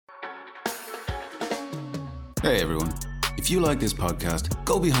Hey everyone. If you like this podcast,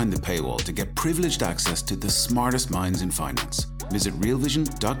 go behind the paywall to get privileged access to the smartest minds in finance. Visit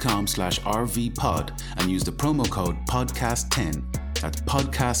realvision.com/rvpod and use the promo code podcast10. That's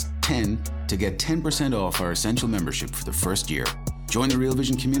podcast10 to get 10% off our essential membership for the first year. Join the Real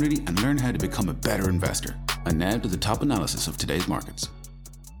Vision community and learn how to become a better investor. And now to the top analysis of today's markets.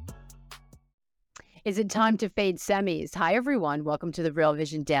 Is it time to fade semis? Hi, everyone. Welcome to the Real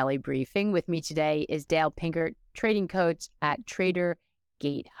Vision Daily Briefing. With me today is Dale Pinkert, trading coach at Trader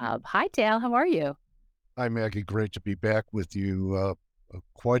Gate Hub. Hi, Dale. How are you? Hi, Maggie. Great to be back with you.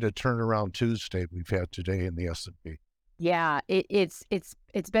 Quite a turnaround Tuesday we've had today in the S&P. Yeah, it's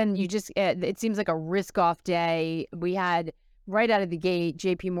been, it seems like a risk-off day. We had right out of the gate,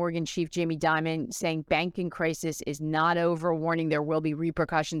 JP Morgan chief Jamie Dimon saying banking crisis is not over, warning there will be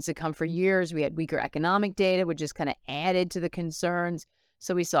repercussions to come for years. We had weaker economic data, which just kind of added to the concerns.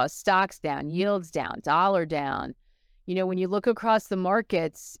 So we saw stocks down, yields down, dollar down. You know, when you look across the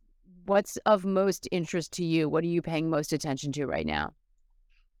markets, what's of most interest to you? What are you paying most attention to right now?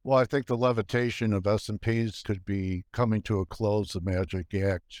 Well, I think the levitation of S&Ps could be coming to a close. The Magic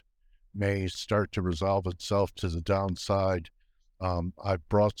Act may start to resolve itself to the downside. I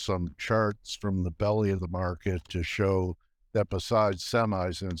brought some charts from the belly of the market to show that besides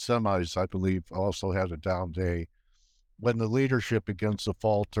semis, and semis, I believe, also had a down day, when the leadership begins to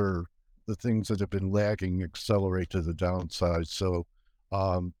falter, the things that have been lagging accelerate to the downside. So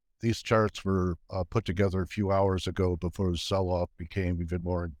these charts were put together a few hours ago before the sell-off became even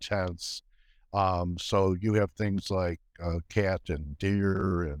more intense. So you have things like CAT and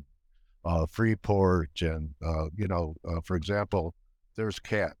Deere and Freeport, and for example, there's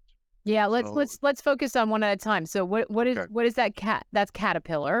CAT. Yeah, let's focus on one at a time. So what is that cat? That's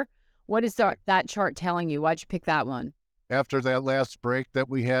Caterpillar. What is that chart telling you? Why'd you pick that one? After that last break that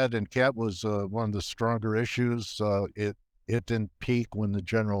we had, and CAT was one of the stronger issues. It didn't peak when the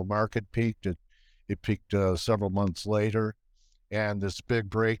general market peaked. It peaked several months later, and this big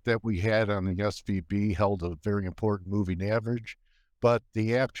break that we had on the SVB held a very important moving average. But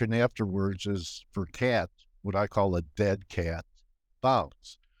the action afterwards is for CAT, what I call a dead cat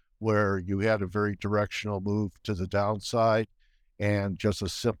bounce, where you had a very directional move to the downside and just a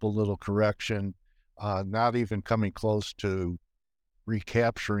simple little correction, not even coming close to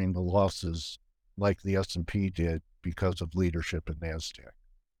recapturing the losses like the S&P did because of leadership in NASDAQ.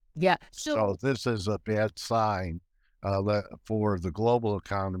 Yeah. So this is a bad sign for the global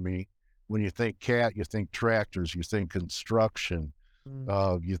economy. When you think CAT, you think tractors, you think construction,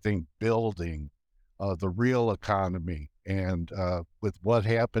 you think building, the real economy. And with what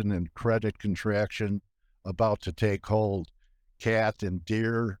happened in credit contraction about to take hold, CAT and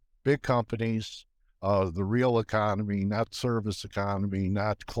Deere, big companies, the real economy, not service economy,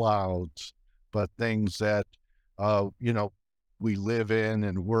 not clouds, but things that, we live in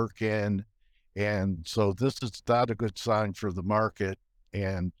and work in. And so this is not a good sign for the market.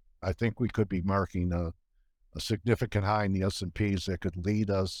 And I think we could be marking a significant high in the S&Ps that could lead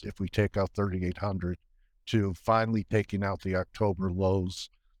us, if we take out 3,800, to finally taking out the October lows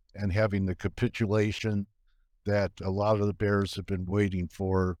and having the capitulation that a lot of the bears have been waiting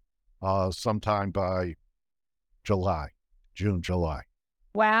for sometime by June, July.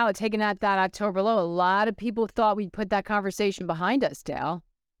 Wow, taking out that October low. A lot of people thought we'd put that conversation behind us, Dale.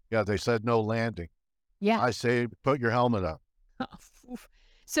 Yeah, they said no landing. Yeah. I say put your helmet up.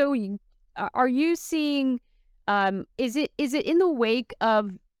 So are you seeing, is it in the wake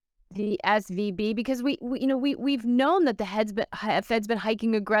of the SVB? Because we've known that the Fed's been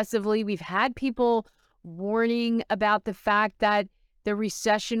hiking aggressively. We've had people warning about the fact that the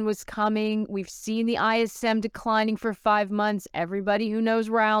recession was coming. We've seen the ISM declining for 5 months. Everybody who knows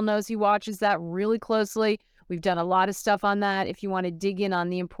Raul knows he watches that really closely. We've done a lot of stuff on that. If you want to dig in on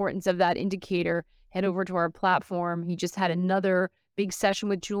the importance of that indicator, head over to our platform. He just had another big session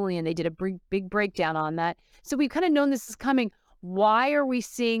with Julian. They did a big breakdown on that. So we've kind of known this is coming. Why are we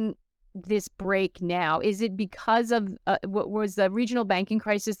seeing this break now? Is it because of what was the regional banking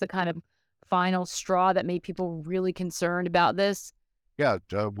crisis, the kind of final straw that made people really concerned about this? Yeah,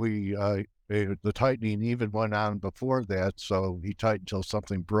 the tightening even went on before that. So he tightened until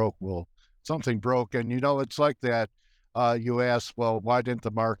something broke. Well, something broke. And, it's like that. You ask, well, why didn't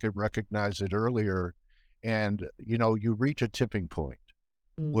the market recognize it earlier? And, you reach a tipping point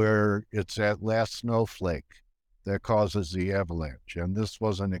where it's that last snowflake that causes the avalanche. And this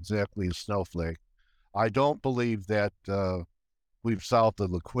wasn't exactly a snowflake. I don't believe that we've solved the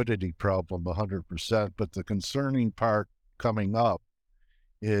liquidity problem 100%, but the concerning part coming up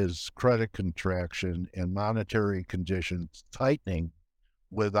is credit contraction and monetary conditions tightening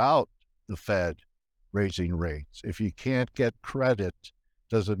without the Fed raising rates. If you can't get credit,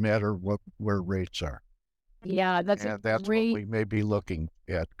 doesn't matter where rates are. Yeah, And that's what we may be looking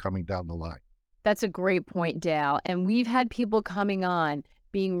at coming down the line. that's a great point, Dal. And we've had people coming on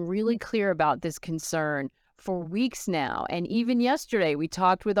being really clear about this concern for weeks now. And even yesterday, we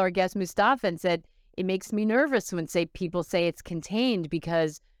talked with our guest Mustafa and said, it makes me nervous when people say it's contained,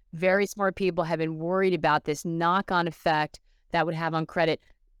 because very smart people have been worried about this knock-on effect that would have on credit.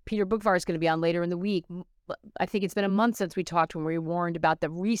 Peter Bookvar is going to be on later in the week. I think it's been a month since we talked when we warned about the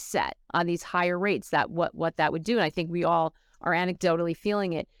reset on these higher rates, that what that would do. And I think we all are anecdotally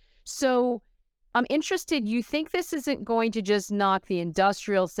feeling it. So I'm interested, you think this isn't going to just knock the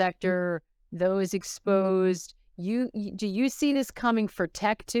industrial sector, those exposed? Do you see this coming for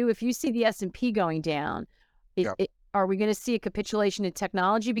tech too? If you see the S&P going down, are we going to see a capitulation in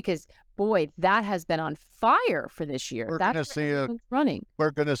technology? Because boy, that has been on fire for this year. We're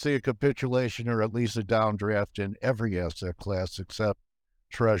going to see a capitulation, or at least a downdraft, in every asset class except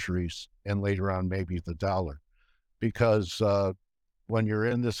treasuries, and later on maybe the dollar, because when you're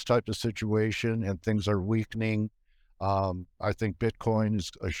in this type of situation and things are weakening, I think Bitcoin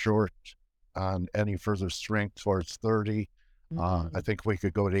is a short on any further strength towards 30. I think we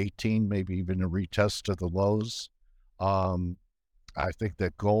could go to 18, maybe even a retest of the lows. I think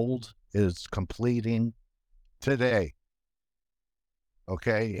that gold is completing today,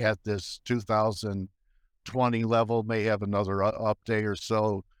 okay, at this 2020 level, may have another update or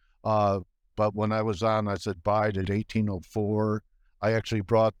so. But when I was on, I said buy it at 1804. I actually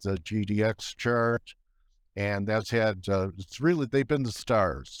brought the GDX chart, and that's had, they've been the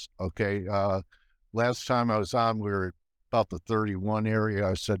stars, okay? Last time I was on, we were about the 31 area.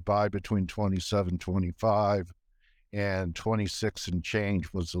 I said buy between 27, 25, and 26 and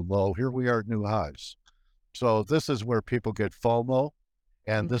change was the low. Here we are at new highs. So this is where people get FOMO,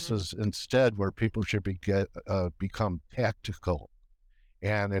 and this is instead where people should become tactical.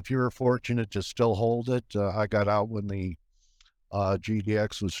 And if you're fortunate to still hold it, I got out when the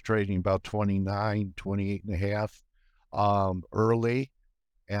GDX was trading about 29, 28 and a half early,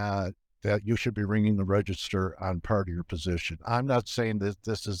 that you should be ringing the register on part of your position. I'm not saying that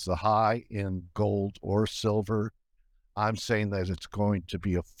this is the high in gold or silver. I'm saying that it's going to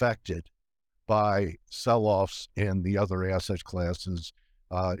be affected by sell-offs in the other asset classes.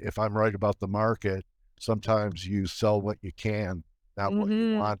 If I'm right about the market, sometimes you sell what you can, not what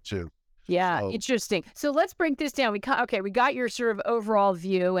you want to. Yeah, interesting. So let's break this down. We got your sort of overall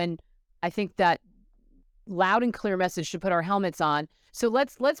view, and I think that loud and clear message to put our helmets on. So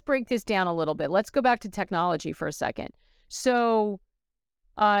let's break this down a little bit. Let's go back to technology for a second. So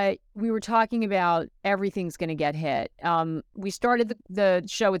we were talking about everything's going to get hit. We started the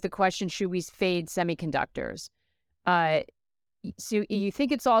show with the question, should we fade semiconductors? So you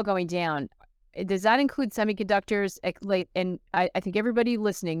think it's all going down. Does that include semiconductors? And I think everybody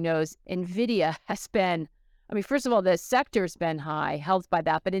listening knows NVIDIA has been, I mean, first of all, the sector's been high, helped by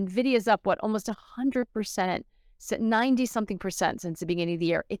that, but NVIDIA's up, almost 100%, 90-something% since the beginning of the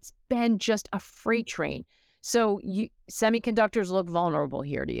year. It's been just a freight train. So semiconductors look vulnerable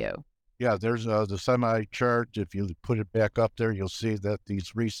here to you. Yeah, there's the semi chart. If you put it back up there, you'll see that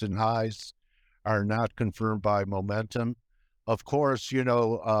these recent highs are not confirmed by momentum. Of course,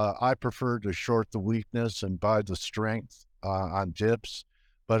 I prefer to short the weakness and buy the strength on dips,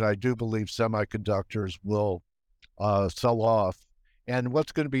 but I do believe semiconductors will sell off. And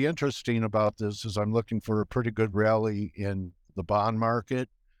what's going to be interesting about this is I'm looking for a pretty good rally in the bond market.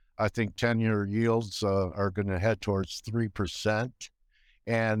 I think 10-year yields are going to head towards 3%.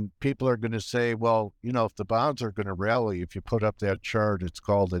 And people are going to say, well, if the bonds are going to rally, if you put up that chart, it's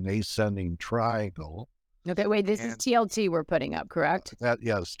called an ascending triangle. Okay, wait, this is TLT we're putting up, correct?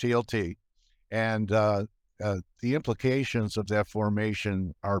 Yes, TLT. And the implications of that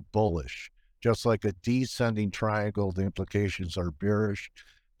formation are bullish. Just like a descending triangle, the implications are bearish.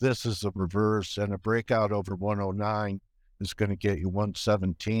 This is the reverse, and a breakout over 109 is going to get you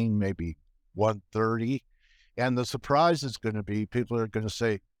 117, maybe 130. And the surprise is going to be, people are going to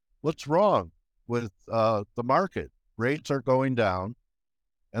say, what's wrong with the market? Rates are going down,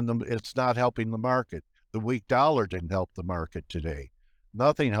 and it's not helping the market. The weak dollar didn't help the market today.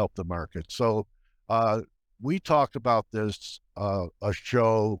 Nothing helped the market. So we talked about this a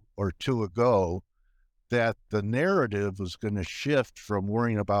show or two ago, that the narrative was going to shift from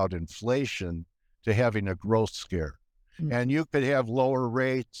worrying about inflation to having a growth scare. And you could have lower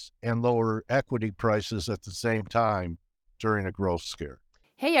rates and lower equity prices at the same time during a growth scare.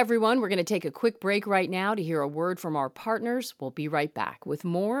 Hey everyone, we're going to take a quick break right now to hear a word from our partners. We'll be right back with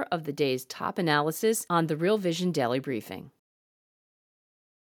more of the day's top analysis on the Real Vision Daily Briefing.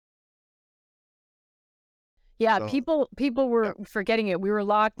 Yeah, So people yeah, were forgetting it. We were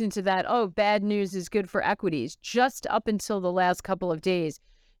locked into that, oh, bad news is good for equities, just up until the last couple of days.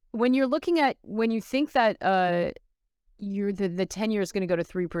 When you're looking at when you think that you're the 10-year is going to go to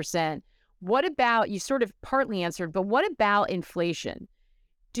 3%, what about, you sort of partly answered, but what about inflation?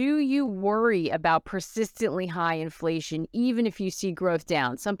 Do you worry about persistently high inflation, even if you see growth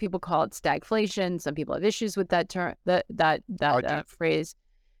down? Some people call it stagflation. Some people have issues with that term, I do. phrase.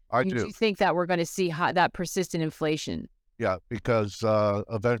 I You do. do think that we're going to see that persistent inflation? Yeah, because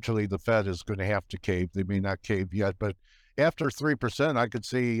eventually the Fed is going to have to cave. They may not cave yet, but after 3%, I could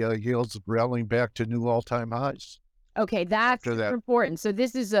see yields rallying back to new all-time highs Okay, that's after super that. important. So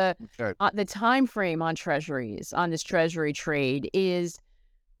this is Okay. the time frame on treasuries, on this treasury trade is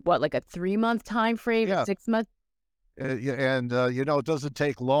what, like a 3-month time frame, a Yeah. 6-month? Yeah, and it doesn't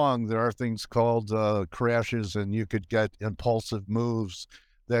take long. There are things called crashes, and you could get impulsive moves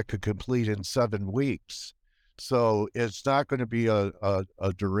that could complete in 7 weeks. So it's not going to be a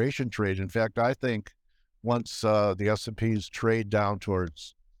duration trade. In fact, I think once the S&Ps trade down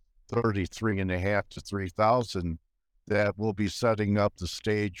towards 33 and a half to 3,000, that will be setting up the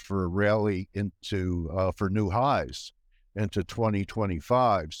stage for a rally into for new highs into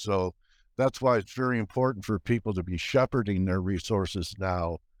 2025. So that's why it's very important for people to be shepherding their resources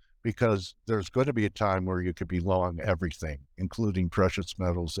now, because there's going to be a time where you could be long everything, including precious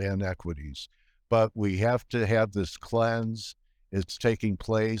metals and equities. But we have to have this cleanse. It's taking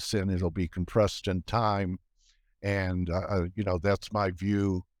place and it'll be compressed in time. And, that's my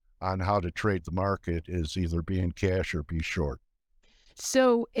view on how to trade the market, is either be in cash or be short.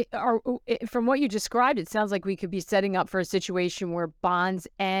 So, from what you described, it sounds like we could be setting up for a situation where bonds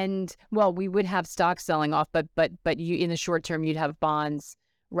end. Well, we would have stocks selling off, but you, in the short term, you'd have bonds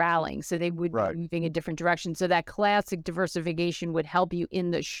rallying, so they would be Right. moving a different direction. So that classic diversification would help you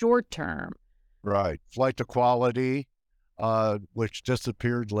in the short term. Right. Flight to quality, which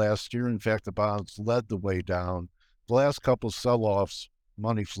disappeared last year. In fact, the bonds led the way down. The last couple of sell-offs,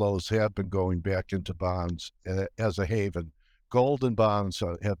 money flows have been going back into bonds as a haven. Gold and bonds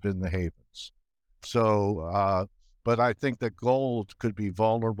have been the havens. So, but I think that gold could be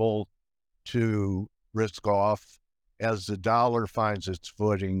vulnerable to risk off as the dollar finds its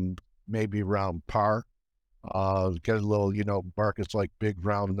footing, maybe around par. Get a little, markets like big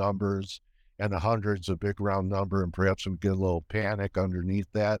round numbers, and the hundreds a big round number, and perhaps we get a little panic underneath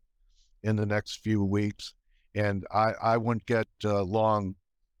that in the next few weeks. And I wouldn't get long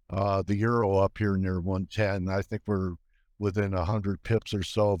the euro up here near 110. I think we're within 100 pips or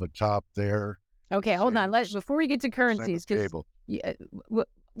so of a top there. Okay, hold on. Before we get to Same currencies, with because cable.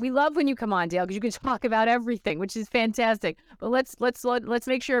 we love when you come on, Dale, because you can talk about everything, which is fantastic. But let's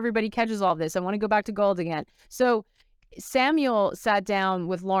make sure everybody catches all this. I want to go back to gold again. So Samuel sat down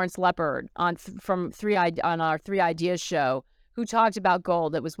with Lawrence Leopard from on our Three Ideas show, who talked about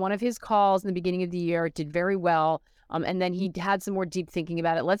gold. It was one of his calls in the beginning of the year. It did very well. And then he had some more deep thinking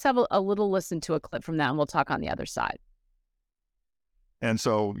about it. Let's have a little listen to a clip from that, and we'll talk on the other side. And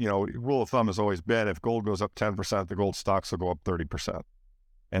so, rule of thumb has always been, if gold goes up 10%, the gold stocks will go up 30%.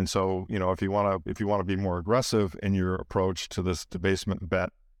 And so, if you want to be more aggressive in your approach to this debasement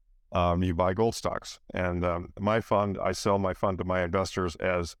bet, you buy gold stocks. And my fund, I sell my fund to my investors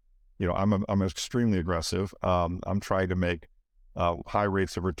as, I'm extremely aggressive. I'm trying to make high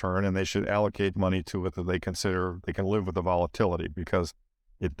rates of return, and they should allocate money to it that they consider they can live with the volatility, because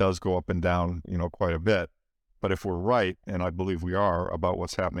it does go up and down, quite a bit. But if we're right, and I believe we are, about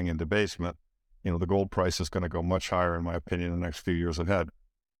what's happening in debasement, the gold price is going to go much higher, in my opinion, in the next few years ahead.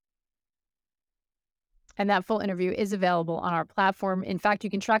 And that full interview is available on our platform. In fact,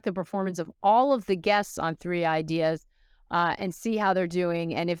 you can track the performance of all of the guests on Three Ideas and see how they're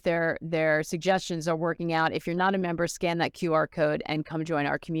doing, and if their suggestions are working out. If you're not a member, scan that QR code and come join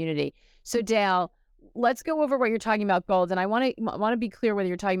our community. So, Dale, let's go over what you're talking about gold. And I want to be clear whether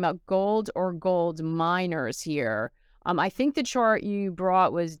you're talking about gold or gold miners here. I think the chart you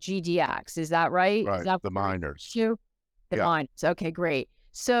brought was GDX. Is that right? Right. Is that The miners. the Yeah. miners? Okay, great.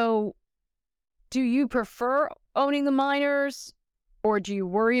 So, do you prefer owning the miners, or do you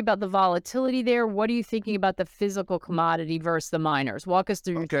worry about the volatility there? What are you thinking about the physical commodity versus the miners? Walk us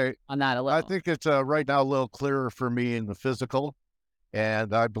through Okay. on that a little. I think it's right now a little clearer for me in the physical.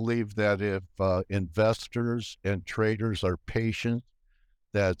 And I believe that if investors and traders are patient,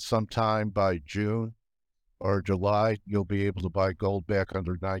 that sometime by June or July, you'll be able to buy gold back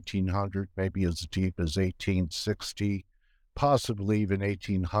under 1900, maybe as deep as 1860, possibly even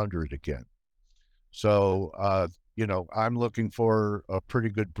 1800 again. So, I'm looking for a pretty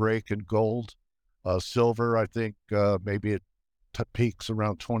good break in gold. Silver, I think maybe peaks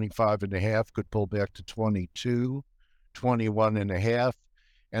around 25 and a half, could pull back to 22, 21 and a half.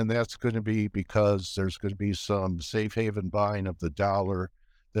 And that's going to be because there's going to be some safe haven buying of the dollar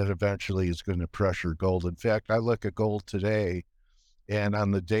that eventually is going to pressure gold. In fact, I look at gold today, and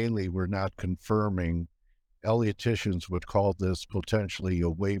on the daily, we're not confirming. Ellioticians would call this potentially a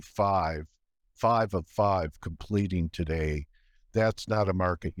wave five of five completing today. That's not a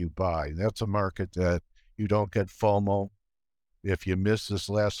market you buy. That's a market that you don't get FOMO. If you miss this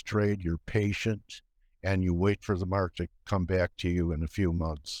last trade, you're patient and you wait for the market to come back to you in a few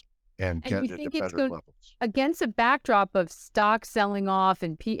months and And get you it think to it's better going levels. against a backdrop of stocks selling off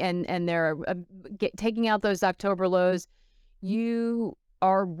and they're taking out those October lows. You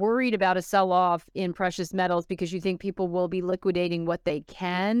are worried about a sell-off in precious metals because you think people will be liquidating what they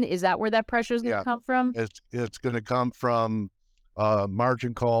can. Is that where that pressure is going to come from? It's going to come from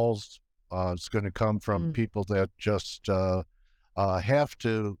margin calls. It's going to come from people that just have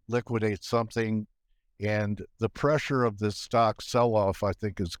to liquidate something. And the pressure of this stock sell-off, I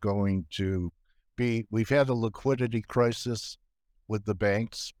think, is going to be, we've had a liquidity crisis with the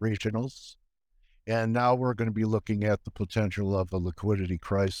banks, regionals, and now we're going to be looking at the potential of a liquidity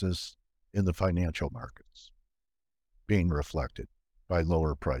crisis in the financial markets being reflected by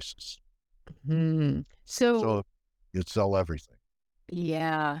lower prices. So you'd sell everything.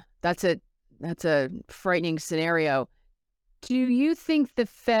 Yeah, that's a frightening scenario. Do you think the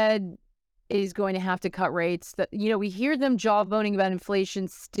Fed is going to have to cut rates? That, you know, we hear them jawboning about inflation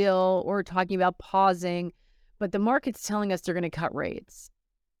still or talking about pausing, but the market's telling us they're going to cut rates.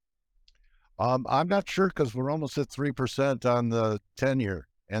 I'm not sure because we're almost at 3% on the 10-year,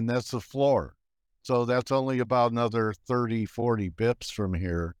 and that's the floor. So that's only about another 30, 40 bips from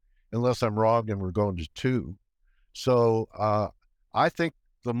here, unless I'm wrong and we're going to 2. So I think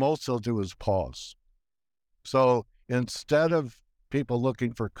the most they'll do is pause. So instead of people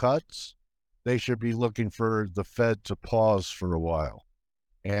looking for cuts, they should be looking for the Fed to pause for a while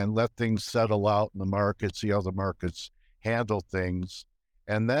and let things settle out in the market, see how the markets handle things.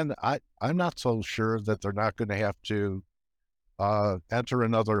 And then I'm not so sure that they're not going to have to enter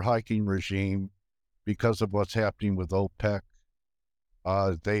another hiking regime because of what's happening with OPEC.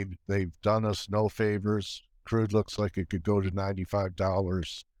 They've done us no favors. Crude looks like it could go to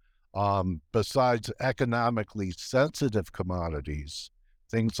 $95. Besides economically sensitive commodities,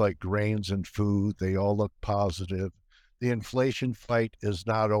 things like grains and food, they all look positive. The inflation fight is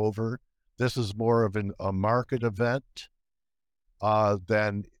not over. This is more of a market event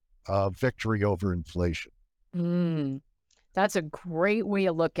than victory over inflation. That's a great way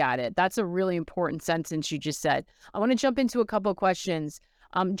to look at it. That's a really important sentence you just said. I want to jump into a couple of questions.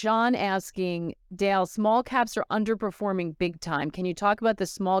 John asking, Dale, small caps are underperforming big time. Can you talk about the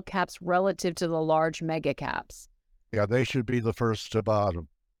small caps relative to the large mega caps? Yeah, they should be the first to bottom.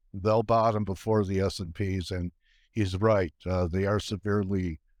 They'll bottom before the S&Ps, and he's right. They are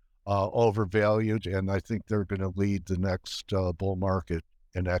severely overvalued, and I think they're going to lead the next bull market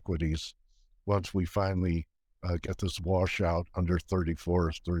in equities once we finally get this washout under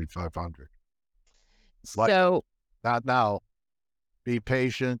 34 3,500. So not now. Be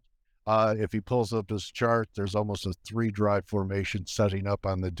patient. If he pulls up his chart, there's almost a 3 drive formation setting up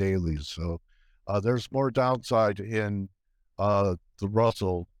on the dailies. So there's more downside in the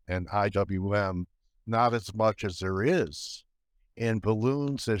Russell and IWM, not as much as there is in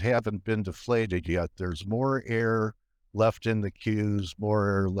balloons that haven't been deflated yet. There's more air left in the Qs, more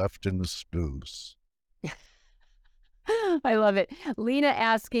air left in the SPOOs. I love it. Lena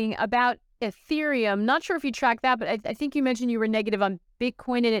asking about Ethereum. Not sure if you track that, but I think you mentioned you were negative on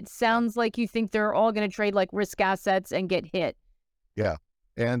Bitcoin, and it sounds like you think they're all going to trade like risk assets and get hit. Yeah.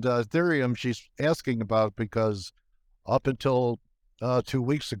 And Ethereum, she's asking about because up until 2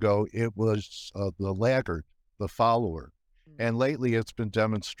 weeks ago, it was the laggard, the follower. And lately it's been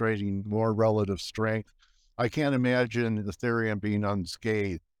demonstrating more relative strength. I can't imagine Ethereum being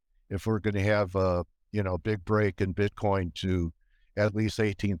unscathed if we're going to have a big break in Bitcoin to at least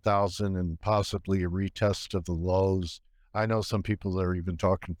 18,000 and possibly a retest of the lows. I know some people are even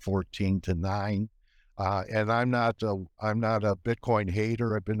talking 14 to 9. And I'm not a Bitcoin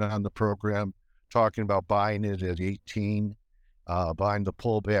hater. I've been on the program talking about buying it at 18, buying the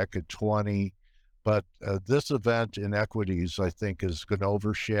pullback at 20. But this event in equities, I think, is going to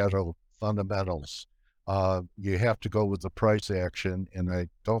overshadow fundamentals. You have to go with the price action, and I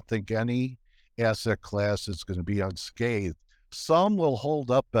don't think any asset class is going to be unscathed. Some will hold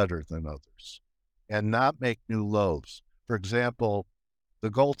up better than others and not make new lows. For example, the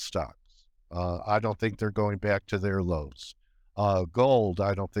gold stocks. I don't think they're going back to their lows. Gold,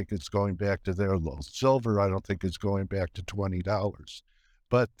 I don't think it's going back to their lows. Silver, I don't think it's going back to $20.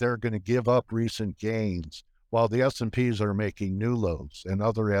 But they're going to give up recent gains while the S&Ps are making new lows and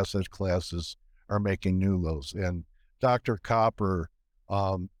other asset classes are making new lows. And Dr. Copper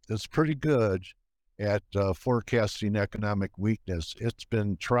is pretty good at forecasting economic weakness. It's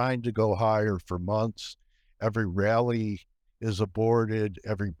been trying to go higher for months. Every rally is aborted,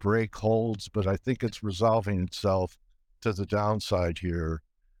 every break holds, but I think it's resolving itself to the downside here.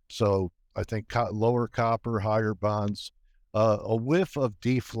 So I think lower copper, higher bonds, a whiff of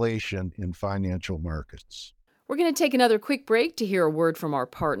deflation in financial markets. We're going to take another quick break to hear a word from our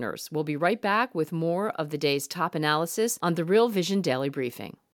partners. We'll be right back with more of the day's top analysis on the Real Vision Daily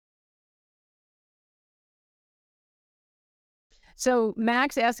Briefing. So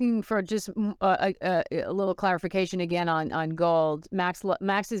Max asking for just a little clarification again on gold. Max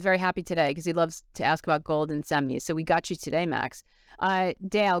is very happy today because he loves to ask about gold and semis. So we got you today, Max.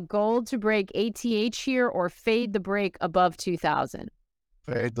 Dale, gold to break ATH here or fade the break above 2,000?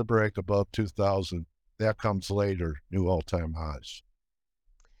 Fade the break above 2,000. That comes later, new all-time highs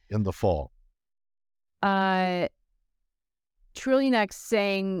in the fall. Trillionex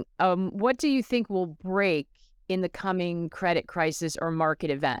saying, what do you think will break in the coming credit crisis or market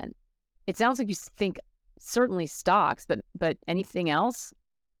event? It sounds like you think certainly stocks, but anything else?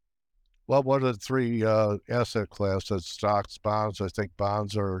 Well, what are the three asset classes? Stocks, bonds. I think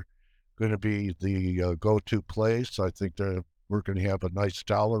bonds are going to be the go-to place. I think we're going to have a nice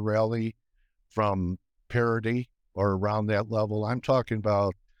dollar rally from parity or around that level. I'm talking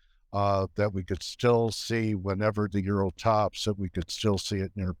about that we could still see whenever the euro tops, that we could still see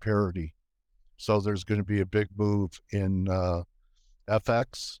it near parity. So there's going to be a big move in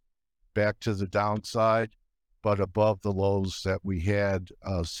FX back to the downside, but above the lows that we had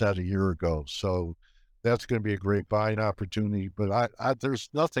set a year ago. So that's going to be a great buying opportunity. But there's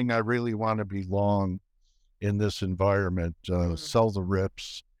nothing I really want to be long in this environment. Sell the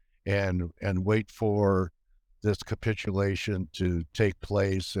rips and wait for this capitulation to take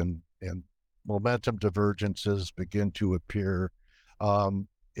place and momentum divergences begin to appear.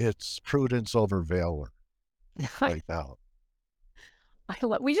 It's prudence over valor right now.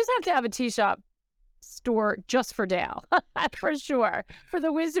 We just have to have a tea shop store just for Dale, for sure. For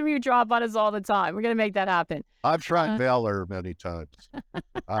the wisdom you drop on us all the time. We're going to make that happen. I've tried valor many times.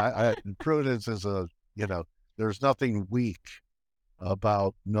 Prudence is there's nothing weak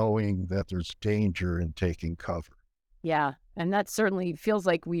about knowing that there's danger in taking cover. Yeah, and that certainly feels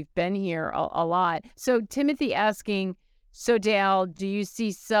like we've been here a lot. So Timothy asking, so Dale, do you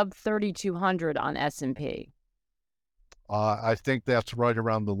see sub 3,200 on S&P? I think that's right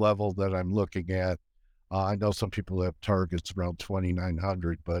around the level that I'm looking at. I know some people have targets around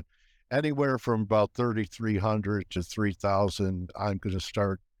 2,900, but anywhere from about 3,300 to 3,000, I'm going to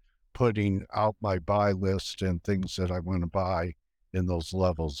start putting out my buy list and things that I want to buy in those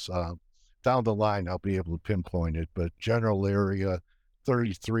levels. Down the line, I'll be able to pinpoint it, but general area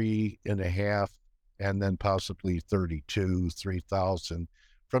 33.5, and then possibly 32, 3,000.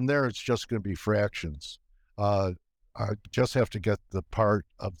 From there, it's just going to be fractions. I just have to get the part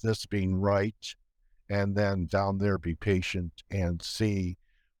of this being right, and then down there be patient and see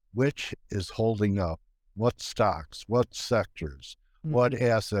which is holding up, what stocks, what sectors, what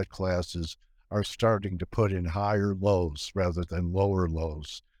asset classes are starting to put in higher lows rather than lower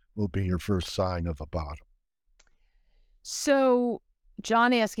lows will be your first sign of a bottom. So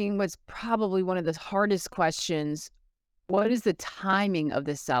John asking what's probably one of the hardest questions, what is the timing of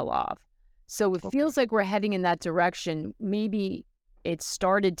the sell-off? So it feels like we're heading in that direction. Maybe it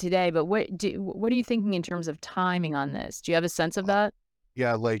started today, but what are you thinking in terms of timing on this? Do you have a sense of that?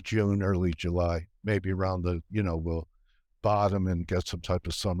 Yeah, late June, early July, maybe around we'll bottom and get some type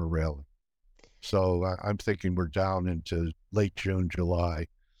of summer rally. So I'm thinking we're down into late June, July,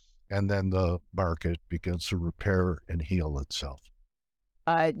 and then the market begins to repair and heal itself.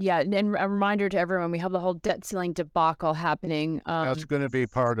 Yeah, and a reminder to everyone, we have the whole debt ceiling debacle happening. That's going to be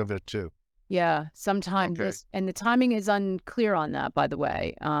part of it too. Yeah, sometime and the timing is unclear on that, by the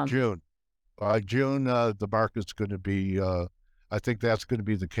way. June. June, the market's going to be, I think that's going to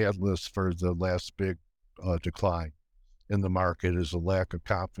be the catalyst for the last big decline in the market, is a lack of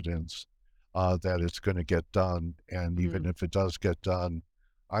confidence that it's going to get done. And even if it does get done,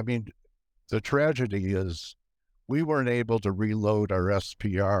 I mean, the tragedy is we weren't able to reload our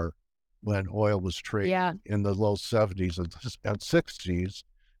SPR when oil was trading in the low 70s and 60s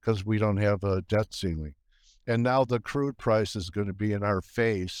because we don't have a debt ceiling. And now the crude price is going to be in our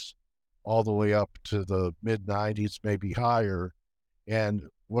face all the way up to the mid 90s, maybe higher. And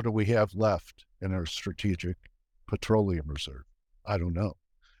what do we have left in our strategic petroleum reserve? I don't know.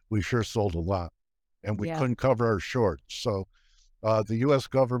 We sure sold a lot, and we Yeah. couldn't cover our shorts. So the U.S.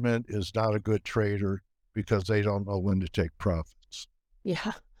 government is not a good trader because they don't know when to take profits.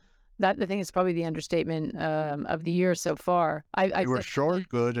 Yeah. That I think is probably the understatement of the year so far. They I were said, short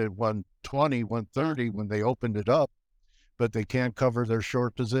good at 120, 130 when they opened it up, but they can't cover their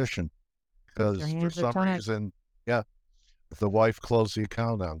short position their because for hands are some tied. reason, yeah, the wife closed the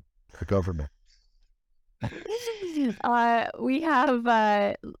account on the government. We have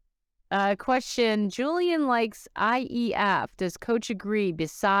a question. Julian likes IEF. Does Coach agree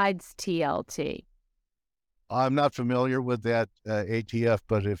besides TLT? I'm not familiar with that ATF,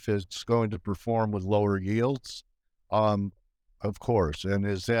 but if it's going to perform with lower yields, um, of course. And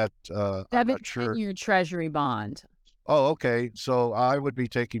is that, I'm not sure. 7-10-year Treasury bond. Oh, okay. So I would be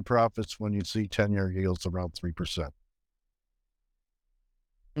taking profits when you see 10-year yields around 3%.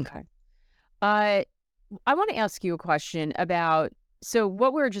 Okay. I want to ask you a question about, so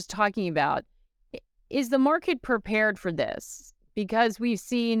what we were just talking about, is the market prepared for this? Because we've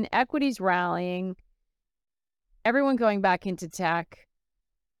seen equities rallying, everyone going back into tech.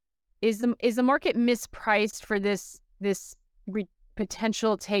 Is the market mispriced for this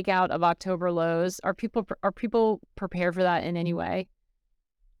potential takeout of October lows? Are people prepared for that in any way?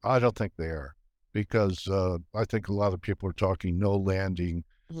 I don't think they are because I think a lot of people are talking no landing.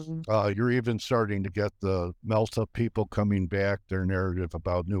 You're even starting to get the melt up people coming back, their narrative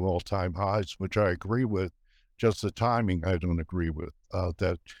about new all-time highs, which I agree with. Just the timing, I don't agree with,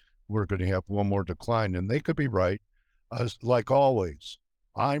 that we're going to have one more decline. And they could be right. Like always,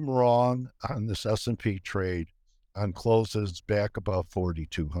 I'm wrong on this S&P trade on closes back above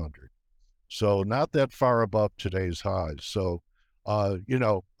 4,200. So not that far above today's highs. So, I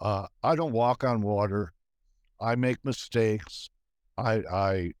don't walk on water. I make mistakes.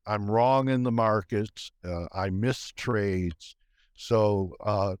 I'm wrong in the markets. I miss trades.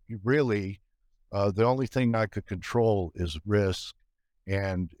 So really, the only thing I could control is risk.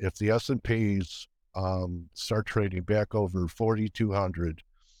 And if the S&Ps start trading back over 4,200,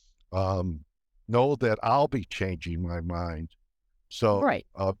 know that I'll be changing my mind. So Right.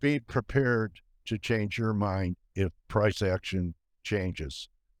 be prepared to change your mind if price action changes.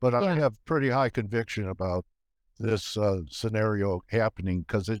 But I Yeah. have pretty high conviction about this scenario happening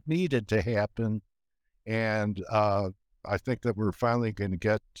because it needed to happen. And I think that we're finally going to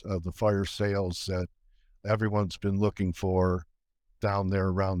get the fire sales that everyone's been looking for down there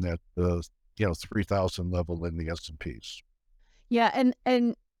around that 3,000 level in the S&Ps. Yeah,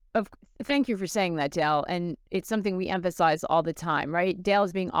 and of thank you for saying that, Dale. And it's something we emphasize all the time, right? Dale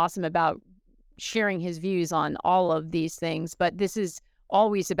is being awesome about sharing his views on all of these things, but this is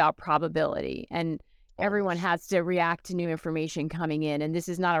always about probability, and everyone Always. has to react to new information coming in. And this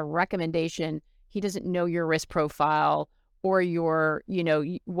is not a recommendation. He doesn't know your risk profile or your,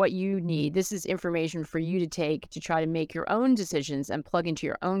 what you need. This is information for you to take to try to make your own decisions and plug into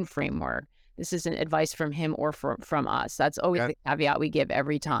your own framework. This isn't advice from him or from us. That's always And the caveat we give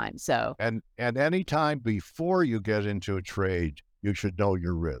every time. So, and any time before you get into a trade, you should know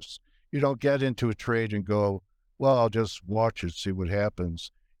your risks. You don't get into a trade and go, well, I'll just watch it, see what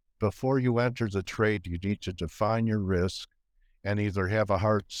happens. Before you enter the trade, you need to define your risk and either have a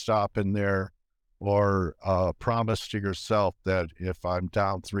hard stop in there or promise to yourself that if I'm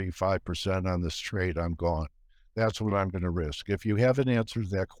down 5% on this trade, I'm gone. That's what I'm going to risk. If you haven't answered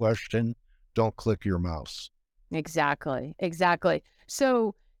that question, don't click your mouse. exactly.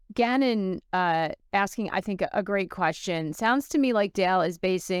 So Gannon asking, I think, a great question. Sounds to me like Dale is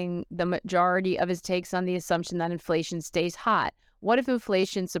basing the majority of his takes on the assumption that inflation stays hot. What if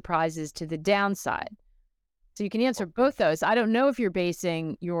inflation surprises to the downside? So you can answer both those. I don't know if you're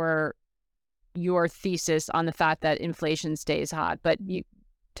basing your thesis on the fact that inflation stays hot, but you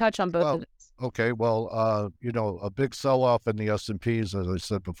touch on both of Well, those. okay. Well, a big sell-off in the S&Ps, as I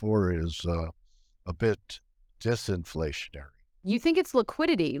said before, is a bit disinflationary. You think it's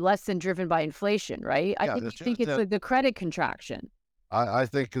liquidity less than driven by inflation, right? I Yeah, think it's you think just it's that like the credit contraction. I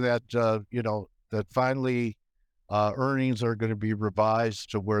think that that finally earnings are going to be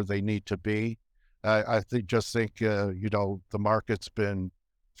revised to where they need to be. I think the market's been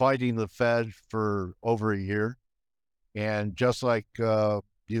fighting the Fed for over a year, and just like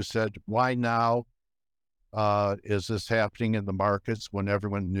you said, why now? Is this happening in the markets when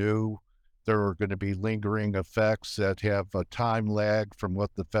everyone knew there were going to be lingering effects that have a time lag from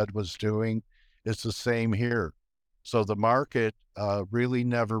what the Fed was doing? It's the same here. So the market really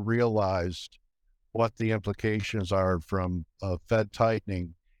never realized what the implications are from Fed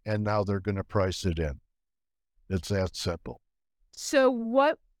tightening, and now they're going to price it in. It's that simple. So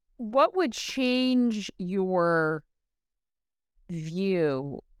what would change your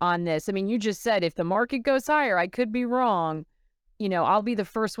view on this? I mean, you just said if the market goes higher, I could be wrong. I'll be the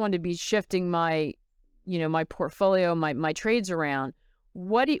first one to be shifting my, my portfolio, my trades around.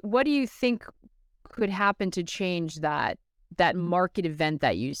 What do you think could happen to change that market event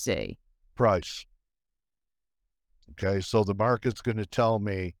that you see? Price. Okay, so the market's going to tell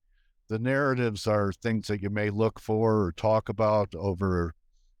me the narratives are things that you may look for or talk about over,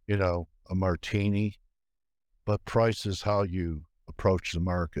 a martini, but price is how you approach the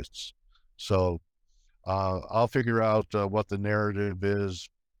markets. So I'll figure out what the narrative is.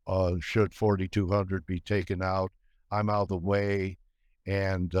 Should 4,200 be taken out? I'm out of the way,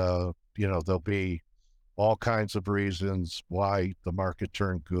 and there'll be all kinds of reasons why the market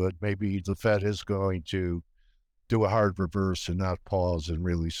turned good. Maybe the Fed is going to do a hard reverse and not pause and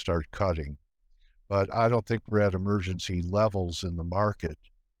really start cutting. But I don't think we're at emergency levels in the market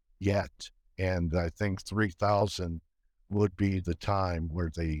yet. And I think 3,000 would be the time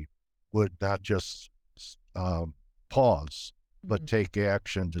where they would not just pause, but take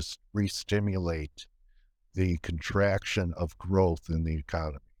action to re-stimulate the contraction of growth in the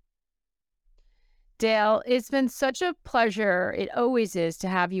economy. Dale, it's been such a pleasure. It always is to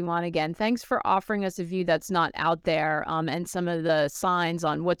have you on again. Thanks for offering us a view that's not out there, and some of the signs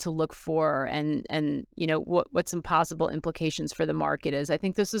on what to look for and what some possible implications for the market is. I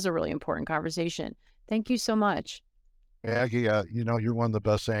think this is a really important conversation. Thank you so much. Maggie, you're one of the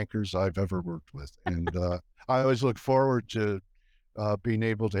best anchors I've ever worked with. And I always look forward to being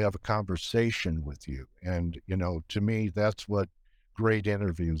able to have a conversation with you. And, to me, that's what great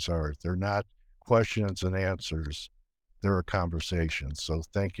interviews are. They're not questions and answers. They're a conversation. So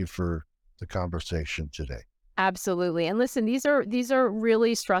thank you for the conversation today. Absolutely. And listen, these are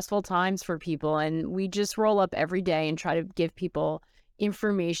really stressful times for people. And we just roll up every day and try to give people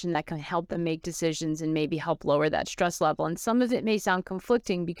information that can help them make decisions and maybe help lower that stress level. And some of it may sound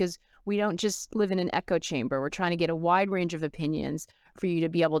conflicting because we don't just live in an echo chamber. We're trying to get a wide range of opinions for you to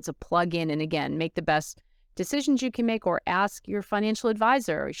be able to plug in and, again, make the best decisions you can make, or ask your financial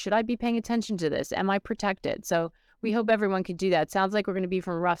advisor, should I be paying attention to this? Am I protected? So we hope everyone can do that. Sounds like we're going to be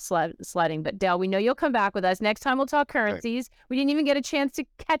from rough sledding. But Dale, we know you'll come back with us. Next time we'll talk currencies. Okay. We didn't even get a chance to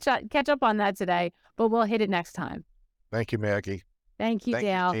catch up on that today, but we'll hit it next time. Thank you, Maggie. Thank you,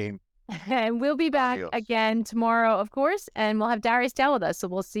 Dale. Thank you, team. And we'll be back again tomorrow, of course, and we'll have Darius Dale with us. So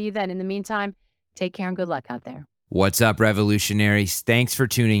we'll see you then. In the meantime, take care and good luck out there. What's up, revolutionaries? Thanks for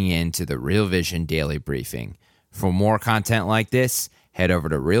tuning in to the Real Vision Daily Briefing. For more content like this, head over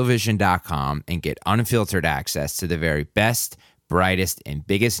to realvision.com and get unfiltered access to the very best, brightest, and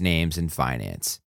biggest names in finance.